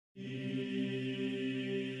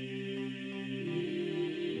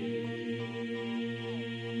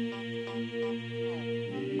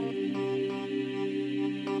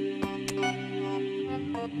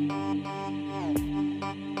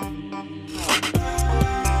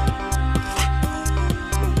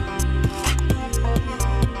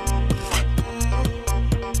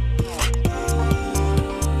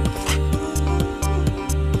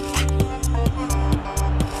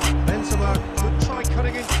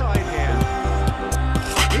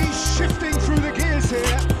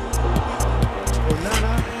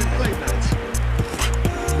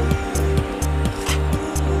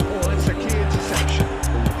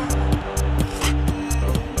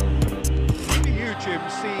him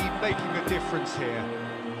see making a difference here.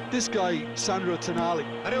 This guy, Sandro Tonali.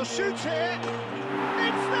 And he'll shoot here.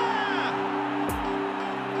 It's there!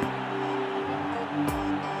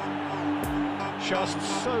 Just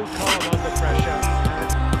so calm under pressure.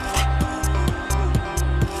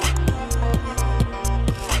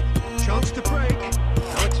 Chance to break.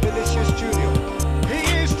 Now it's Vinicius Junior. He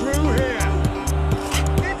is through here.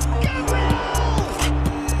 It's Gabriel!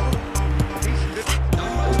 He's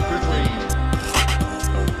good read.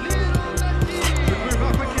 To move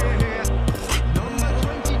up a gear here. Number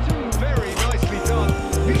 22. Very nicely done.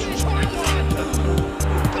 He's trying one.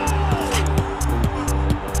 Goal!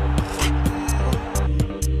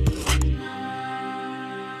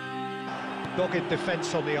 Dogged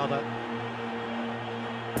defence on the other.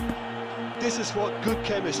 This is what good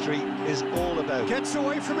chemistry is all about. Gets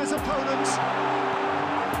away from his opponents.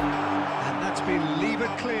 And that's been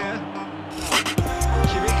levered clear.